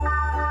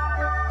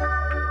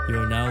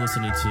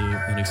listening to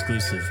an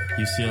exclusive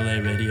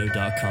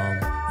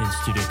UCLAradio.com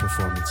in-studio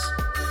performance.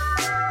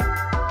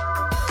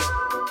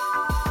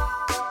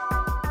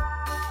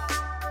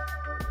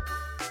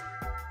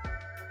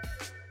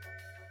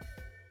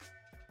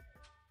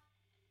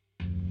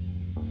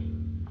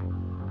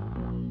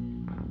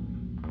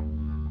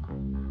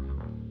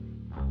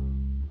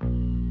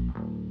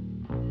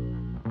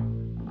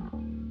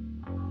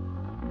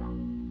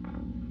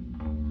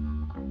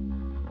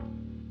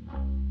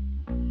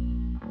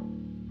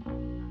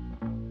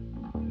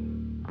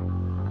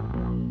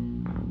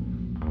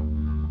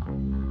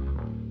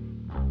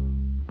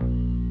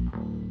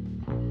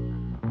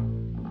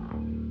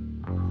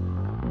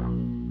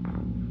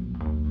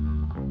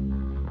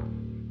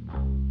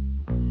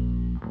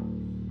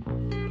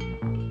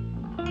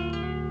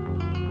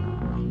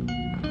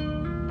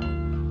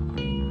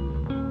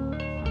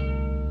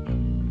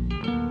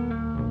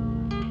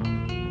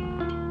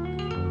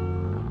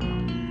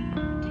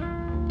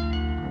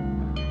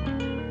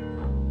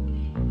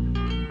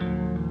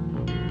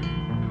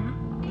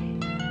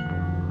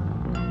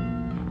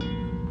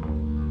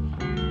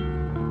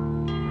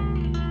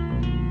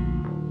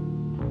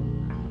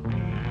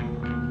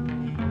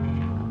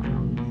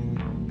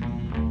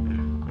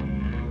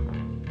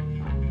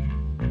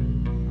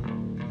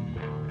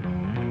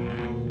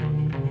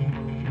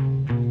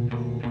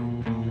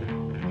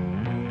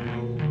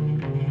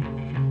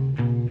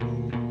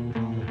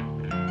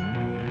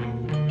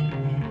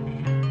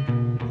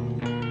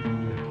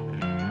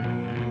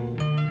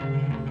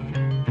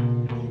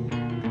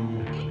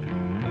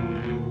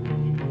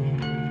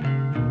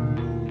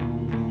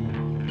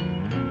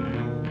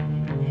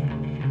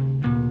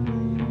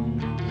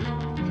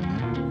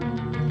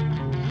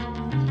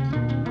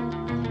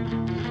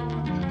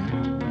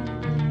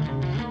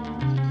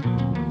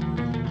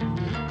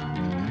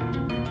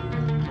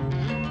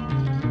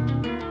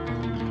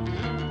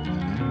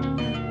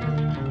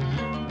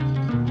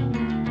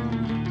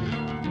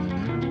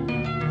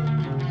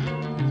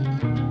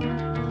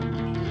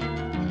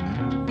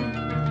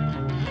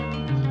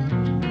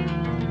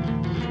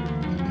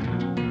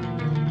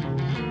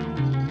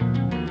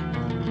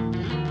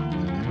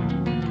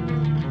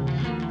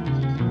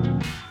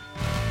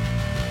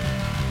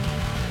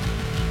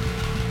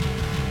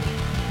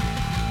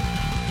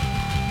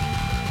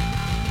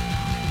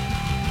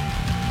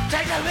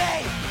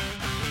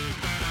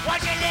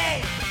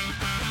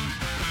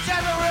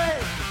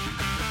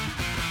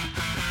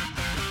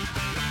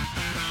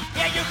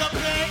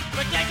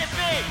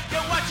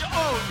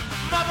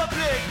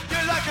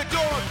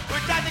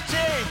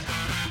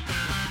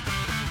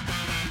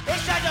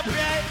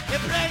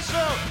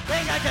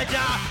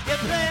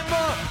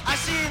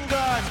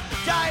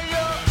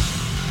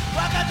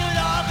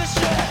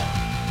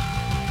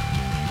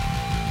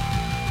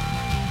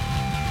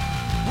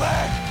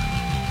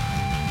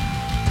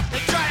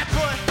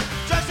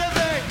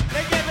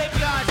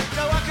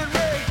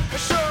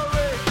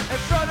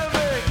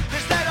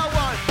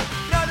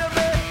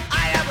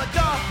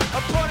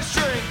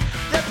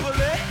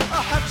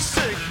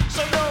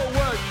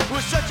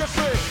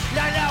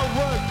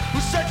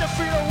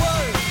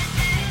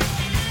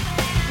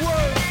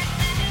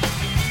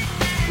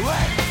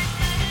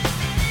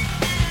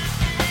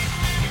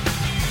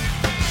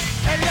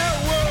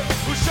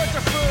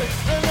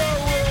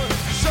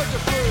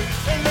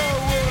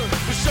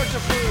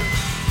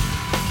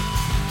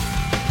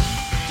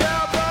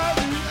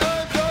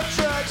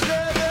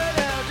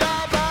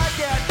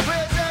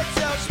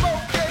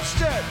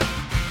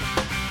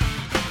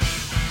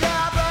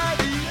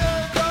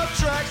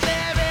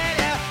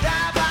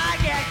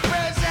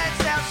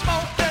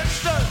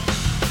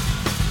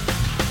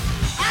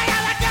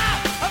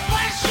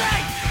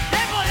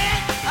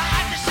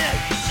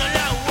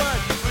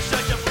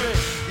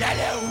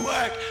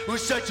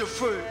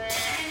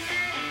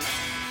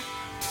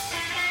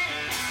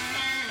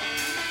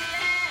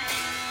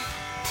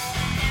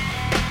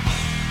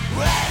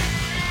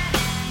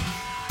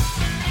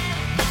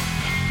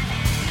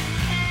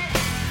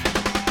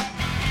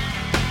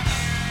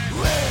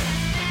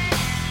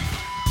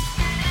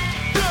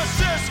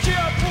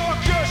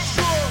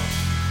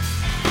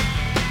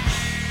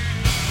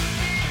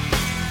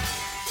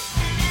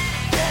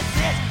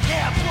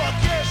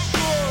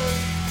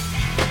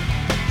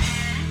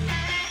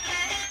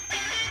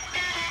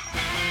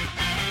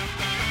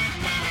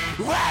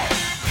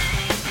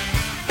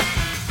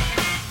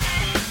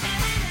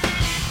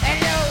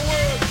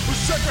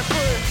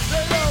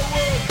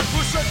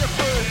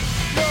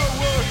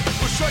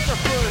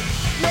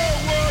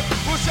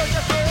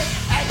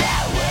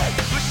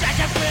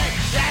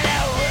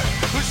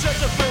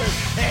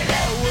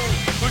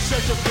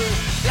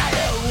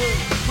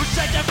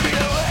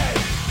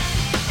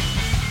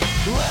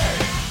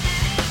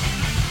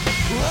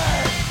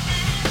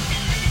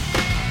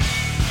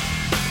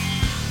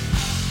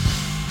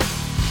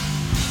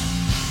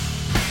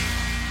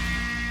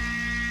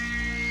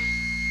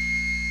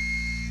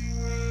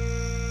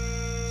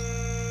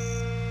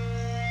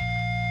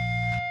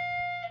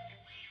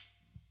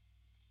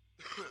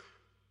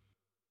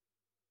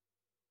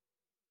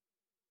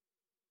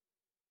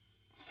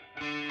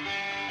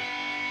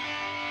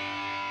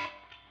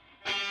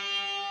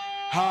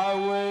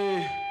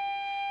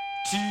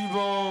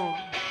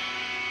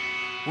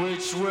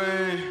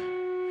 Eastway,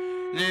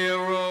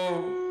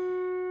 Nero,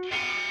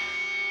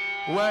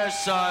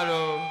 West Side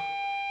of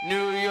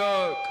New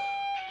York,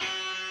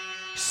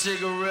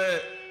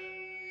 cigarette,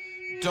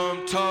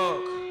 dumb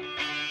talk,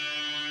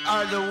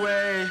 either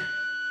way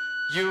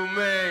you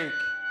make,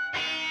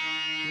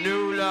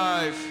 new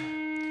life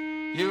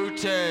you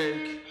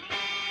take,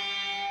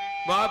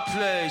 my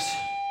place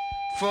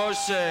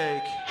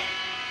forsake.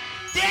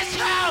 This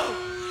how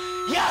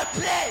you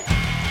play.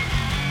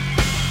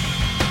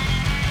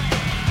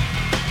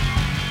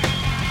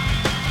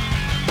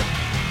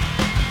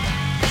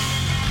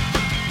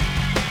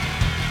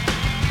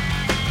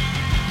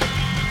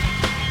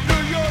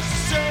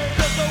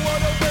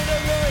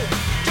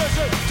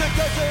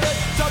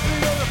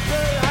 Something on the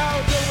play, how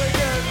do we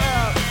get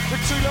out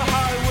into the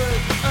highway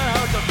and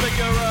how to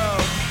figure out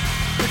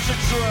it's a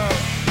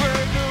drought.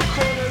 Brand new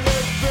corner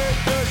in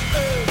Vegas,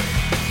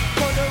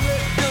 corner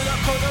in, you're not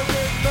corner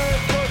in, man,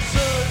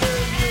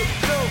 concerning you.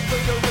 No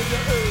finger in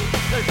your ear,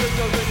 they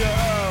finger in your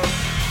out.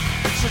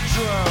 It's a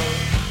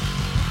drought.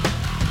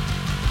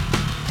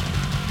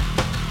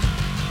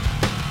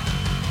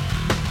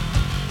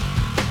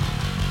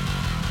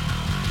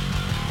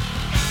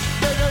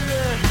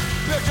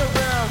 Bitch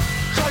around,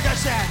 cause I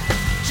said,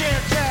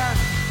 jam town,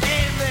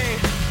 enemy,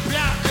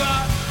 block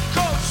up,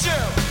 cold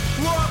chill,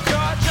 walk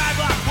up, drive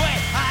up,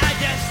 wait, I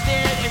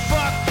understand and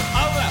fuck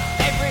over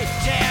every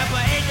jam,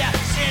 but in the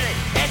city,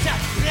 it's a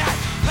block,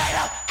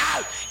 battle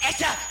out, it's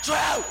a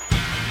drill.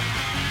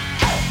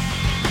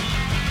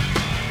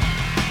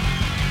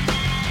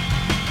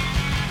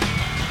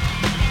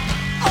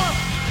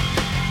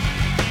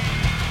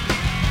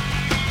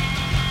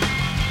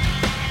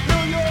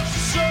 New York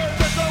City,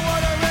 there's no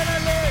one around.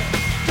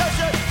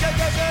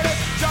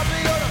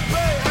 Jumping on a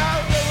plane, how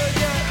do we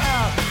get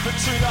out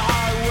between the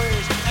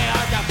highways and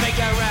hard to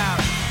figure out?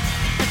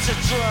 It's a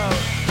drought,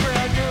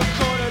 brand new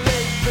corner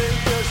late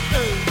fingers,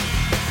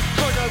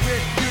 corner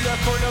in, you the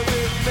corner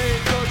in me,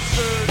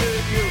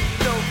 concerning you.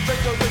 No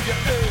finger in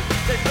your in,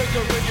 they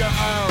finger in your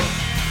out.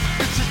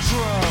 It's a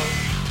drought.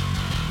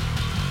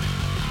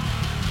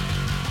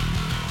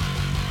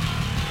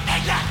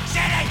 In the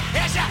city,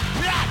 it's a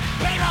blood,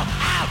 people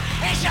out,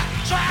 it's a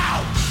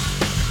drought.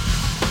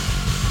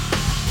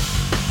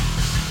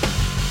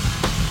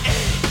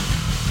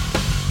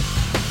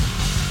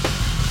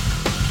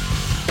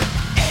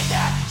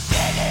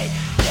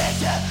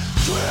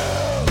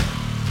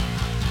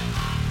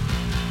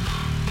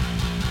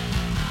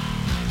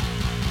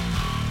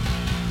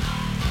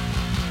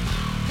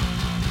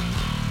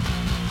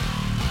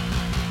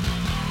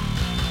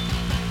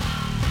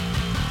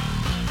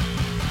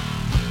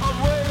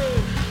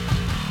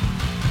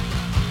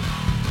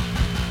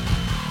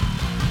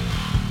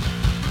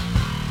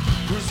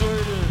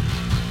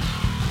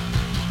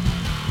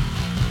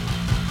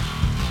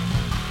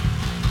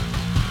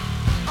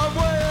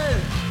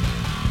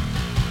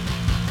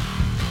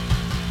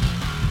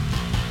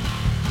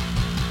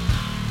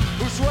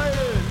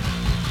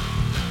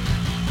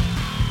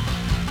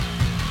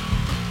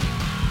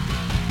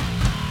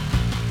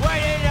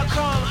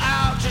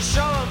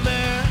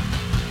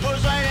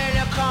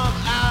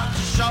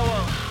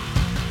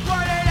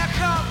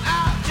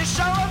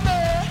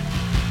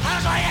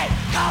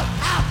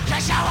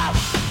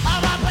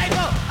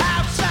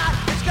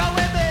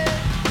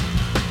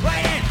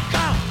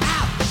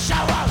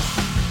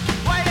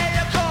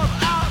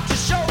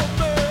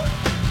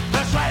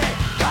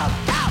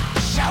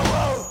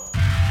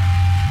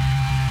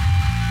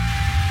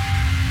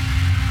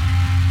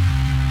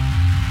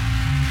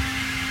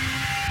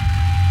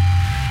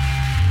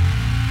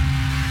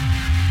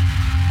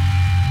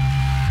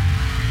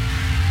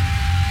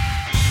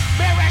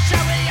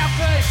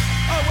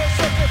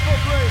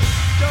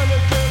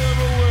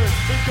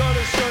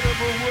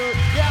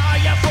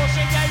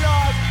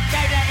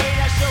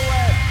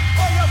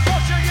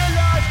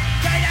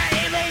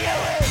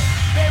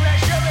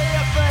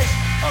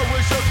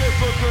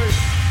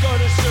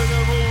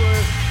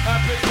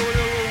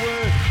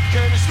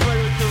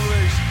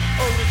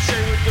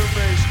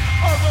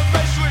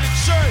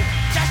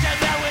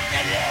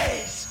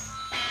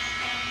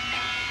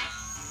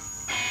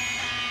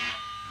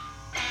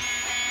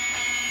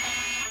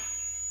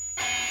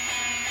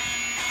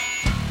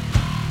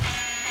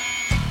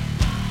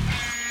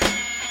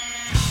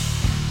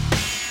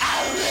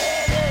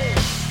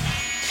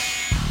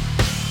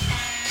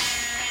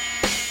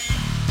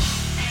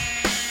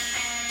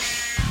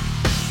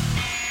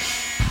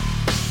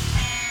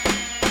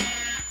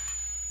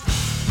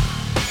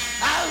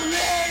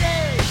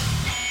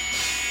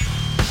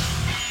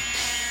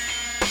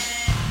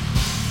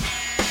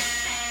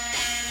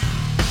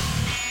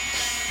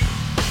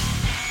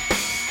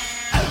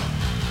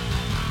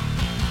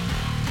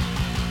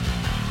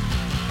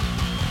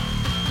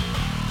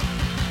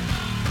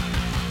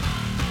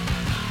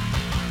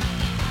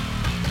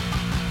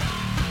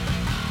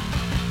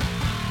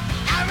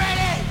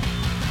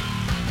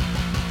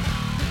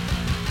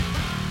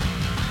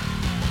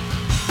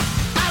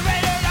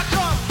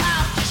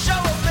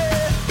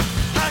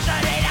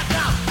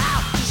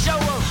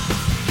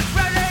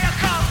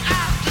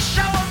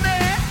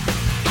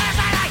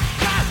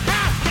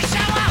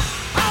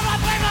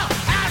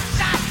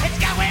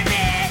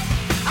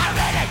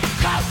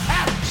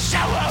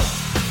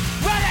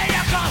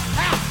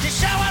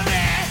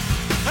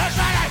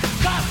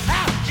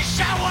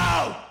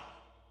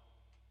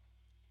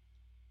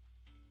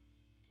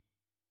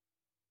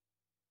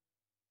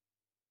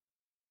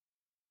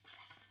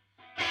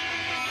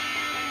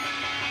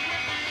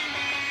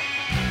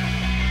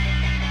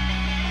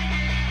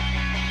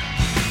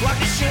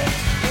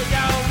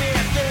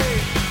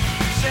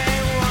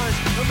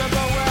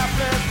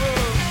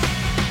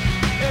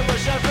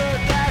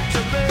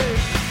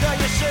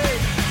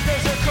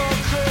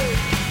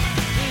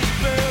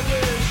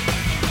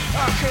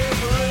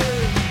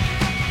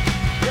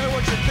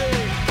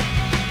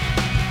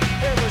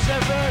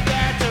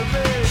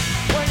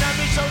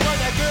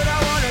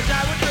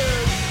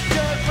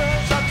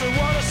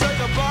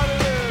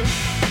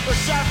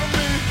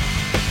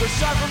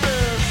 aside from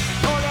them,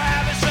 all I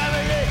have is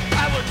family.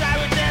 I will die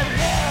with them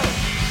now.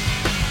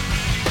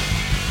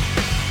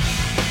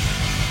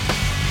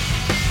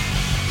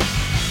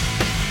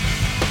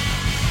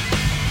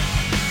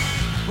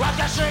 Walk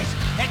the streets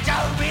and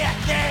don't be a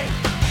thing.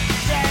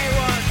 Say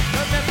one,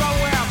 remember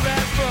where I'm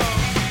from.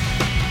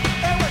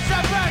 It was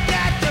never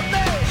that to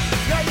me.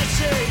 Now you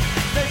see,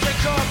 there's a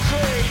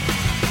concrete.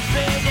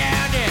 Been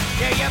down there,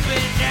 yeah, you've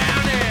been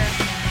down there.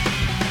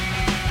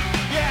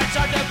 Yeah, it's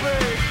hard to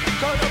breathe.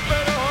 Go to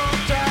better home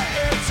time,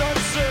 it's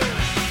unsoon.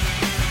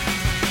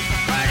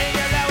 Why do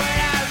you know what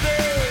I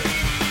mean?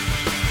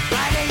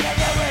 Why do you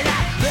know what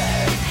I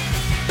mean?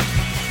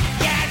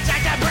 Yeah, it's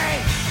hard to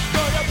breathe.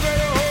 Go to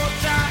better home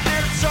time,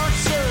 it's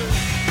unsoon.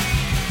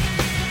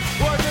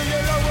 Why do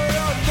you know what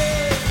I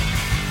mean?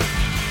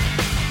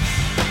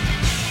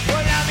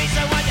 Well, I mean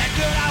someone that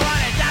good, I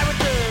wanna die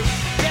with you.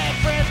 Dead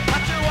friends,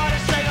 I do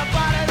wanna say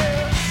goodbye to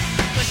them.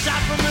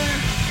 Aside from me,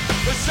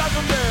 aside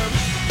from them,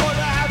 all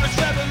I have is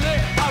family,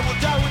 I will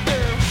die with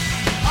them.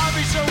 I'll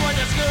be someone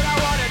that's good, I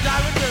wanna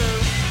die with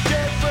them.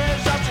 Dead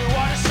friends, I do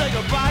wanna say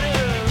goodbye to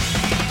them.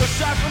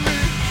 Aside from me,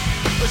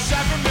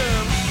 aside from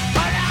them,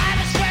 all I have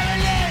is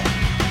family.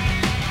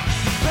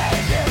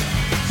 Baby,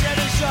 said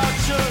it's all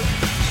true.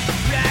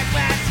 Black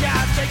mask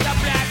off, take the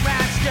black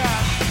mask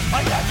off. Oh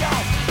yeah, yeah,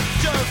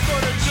 just for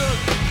the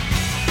truth.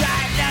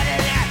 None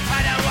of that, I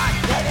don't want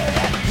none of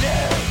that, no.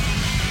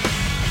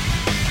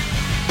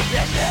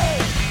 Yes, no.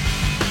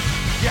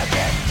 You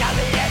can't tell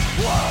me this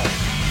war.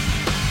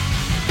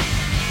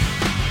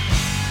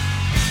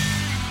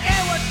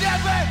 It was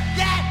never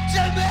that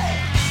to me.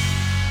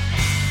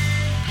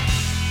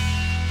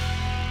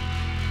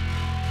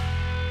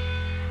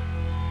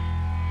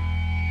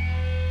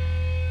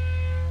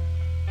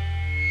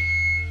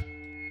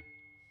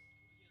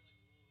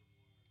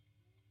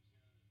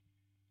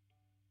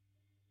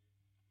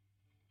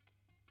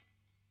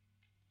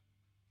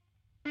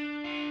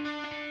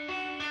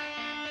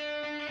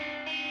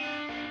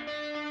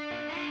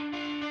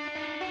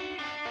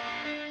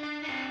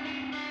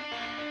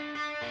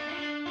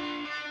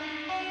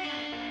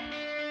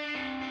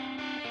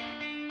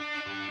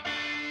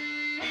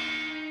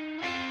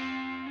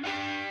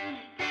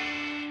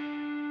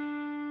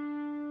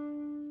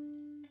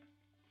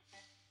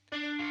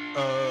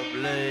 Up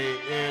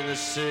late in the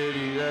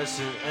city, that's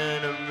an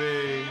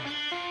enemy.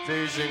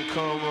 Vision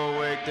come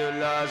awake, the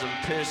lies and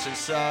piss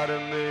inside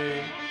of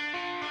me.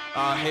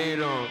 I hate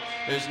them,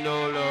 there's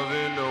no love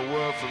in the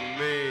world for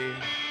me.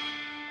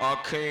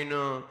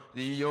 Arcana,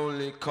 the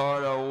only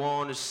card I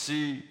wanna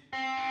see.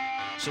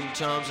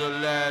 Sometimes the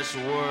last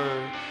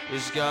word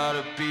has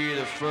gotta be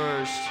the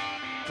first.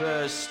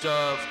 Best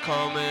stuff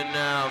coming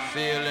out,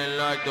 feeling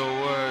like the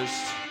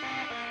worst.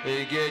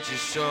 It gets you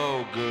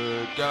so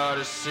good,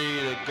 gotta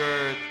see the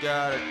girth,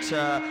 got a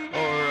tie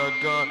or a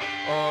gun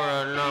or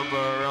a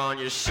number on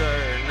your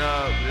shirt. And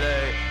up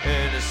late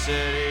in the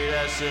city,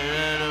 that's an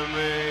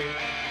enemy.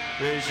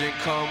 Vision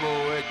come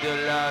awake, the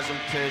lies and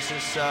piss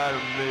inside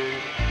of me.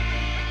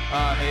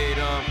 I hate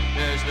them,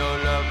 there's no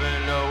love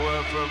in the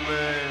world for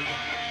me.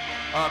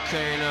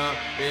 Arcana,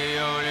 the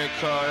only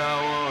card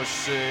I won't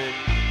see.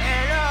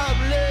 And up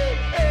late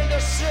in the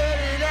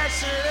city,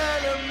 that's an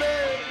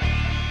enemy.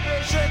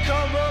 Vision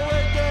come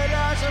awake, the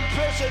lies and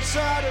piss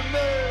inside of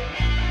me.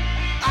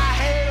 I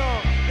hate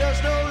them,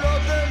 there's no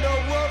love in the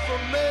world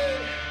for me.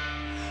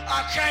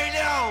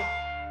 Arcana.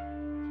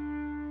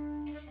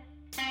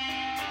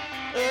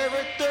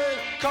 Everything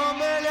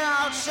coming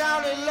out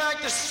sounding like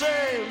the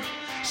same.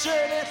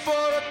 Sitting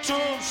for the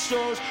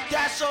tombstones,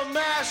 that's a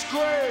mass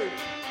grave.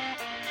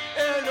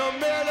 In the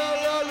middle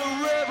of the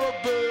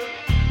riverbed.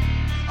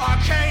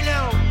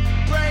 Arcana,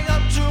 bring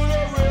them to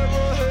the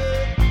riverhead.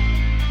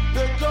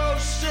 The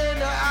ghost in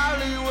the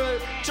alleyway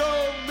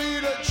told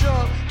me to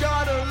jump.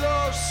 Gotta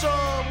love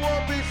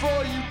someone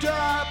before you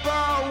die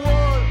by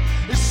one.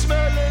 It's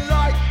smelling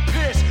like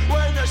piss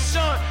when the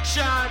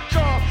sunshine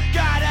comes.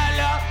 Gotta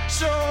love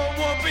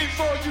someone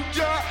before you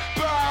die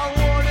by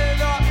one.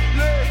 And I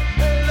live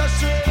in the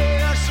city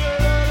that's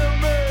an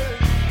enemy.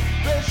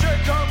 They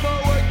should come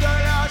awake, the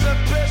lies and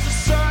piss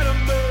inside of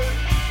me.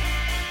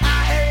 I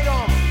hate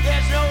them,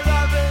 there's no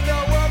love in the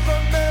world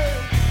for me.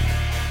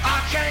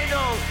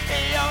 Arcana,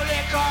 the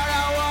only card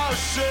I won't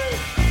see.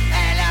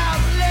 And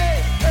I'm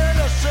late in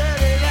the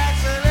city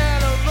that's an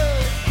enemy.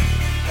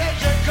 They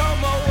should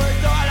come awake,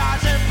 the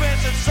lies and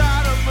piss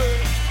inside of me.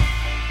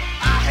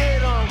 I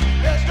hate them,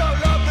 there's no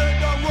love in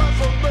the world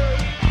for me.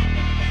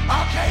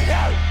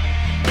 Arcana,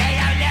 the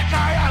only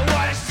card I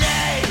wanna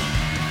see.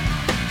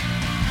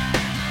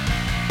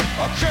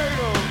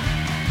 Arcana,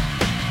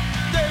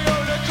 the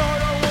only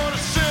card I wanna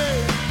see.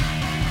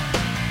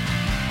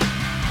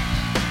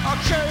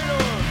 Arcana,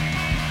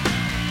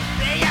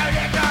 the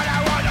only card I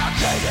wanna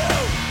see.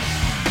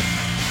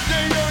 The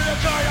only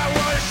card I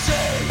wanna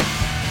see.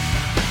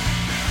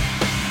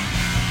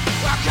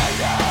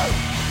 Arcana,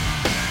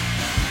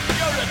 the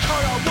only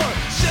card I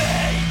wanna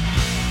see.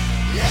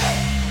 Yeah.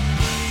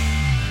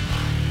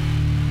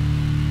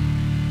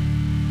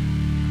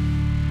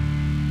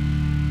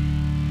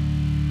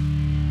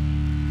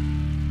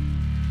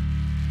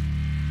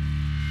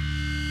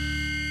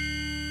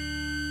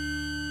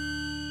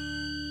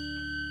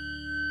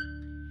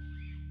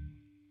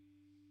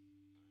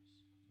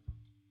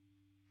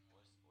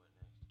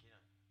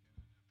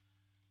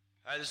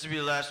 All right, this will be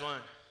the last one.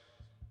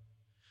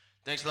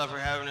 Thanks a lot for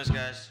having us,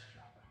 guys.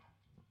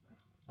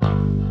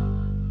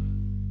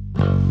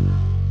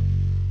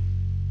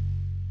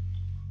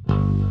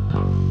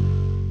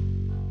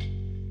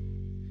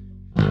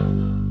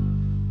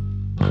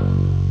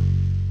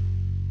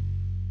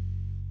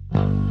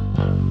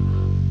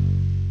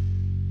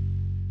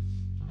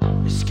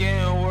 It's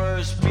getting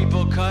worse,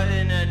 people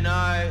cutting at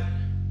night.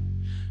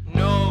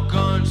 No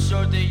guns,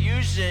 so they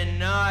using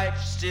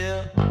knives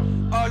still.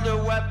 All the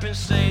weapons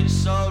say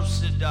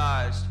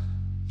subsidized.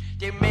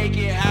 They make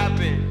it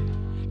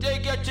happen. They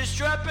get to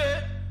strap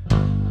it.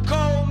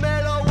 Cold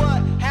metal,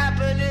 what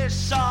happened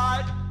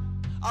inside?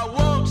 I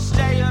won't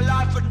stay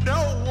alive for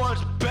no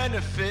one's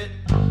benefit.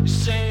 The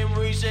same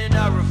reason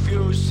I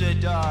refuse to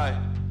die.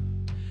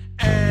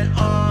 And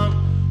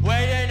I'm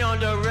waiting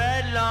on the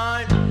red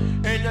line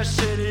in the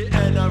city,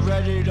 and I'm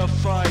ready to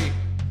fight.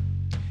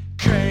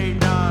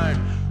 K9,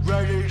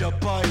 ready to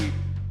bite.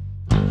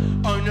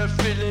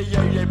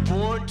 Unaffiliated,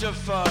 born to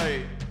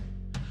fight.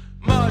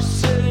 My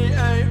city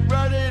ain't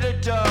ready to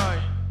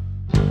die.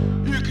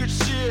 You can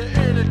see it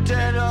in the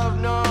dead of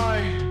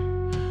night.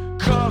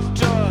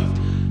 Cuffed up,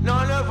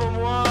 none of them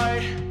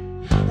white.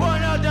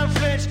 One of them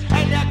fits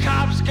and the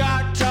cops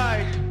got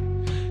tight.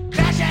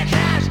 Classic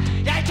class,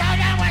 they told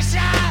them what's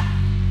up.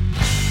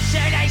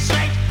 Say they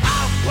straight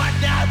out, but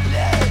not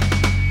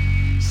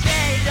bleed.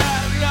 Stay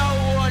up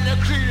low on the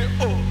clean it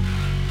up.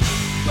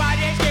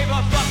 Bodies give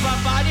a fuck, my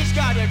body's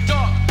got a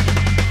dog.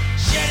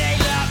 Shit ain't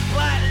look,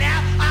 but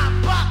now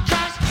I'm buck,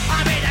 cause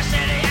I'm in the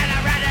city and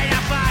I'm ready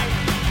to fight.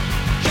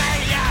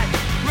 K9,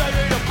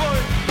 ready to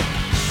fight.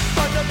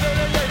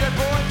 Unaffiliated,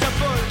 born to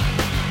fight.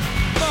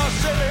 My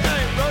city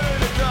ain't ready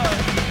to die.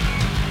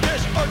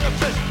 This on the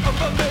fist of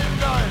a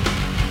midnight.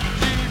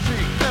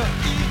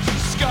 DVLET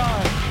sky.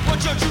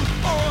 What's your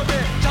truth on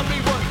it? Tell me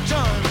one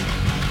time.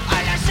 All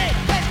I see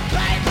is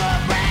paper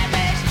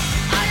rabbits.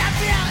 All I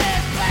feel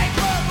is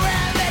paper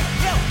rabbits.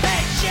 You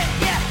ain't shit,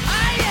 yeah,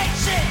 I ain't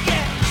shit,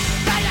 yeah.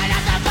 Tired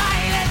of the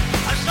violence,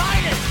 I'm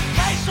silent.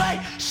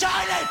 K-Slate,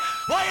 silent.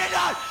 Why you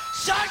not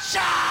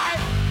sunshine?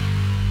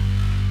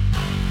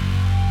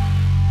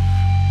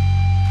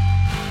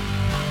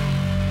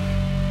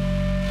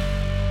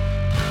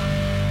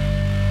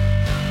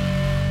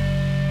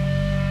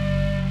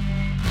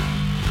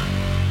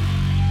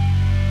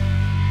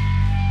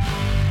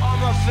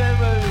 My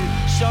family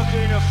stuck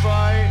in a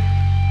fight,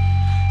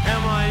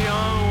 and my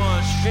young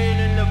ones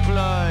feeling the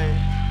blight.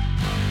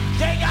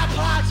 They got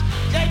plots,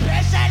 they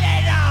piss and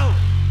they know.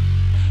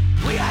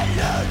 We ain't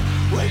learned,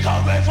 we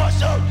gon' wait for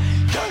soon.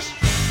 Cause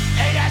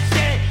in the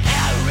city,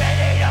 and I'm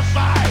ready to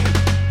fight.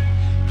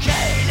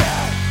 K9,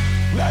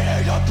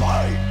 ready to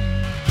fight.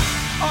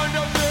 On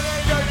the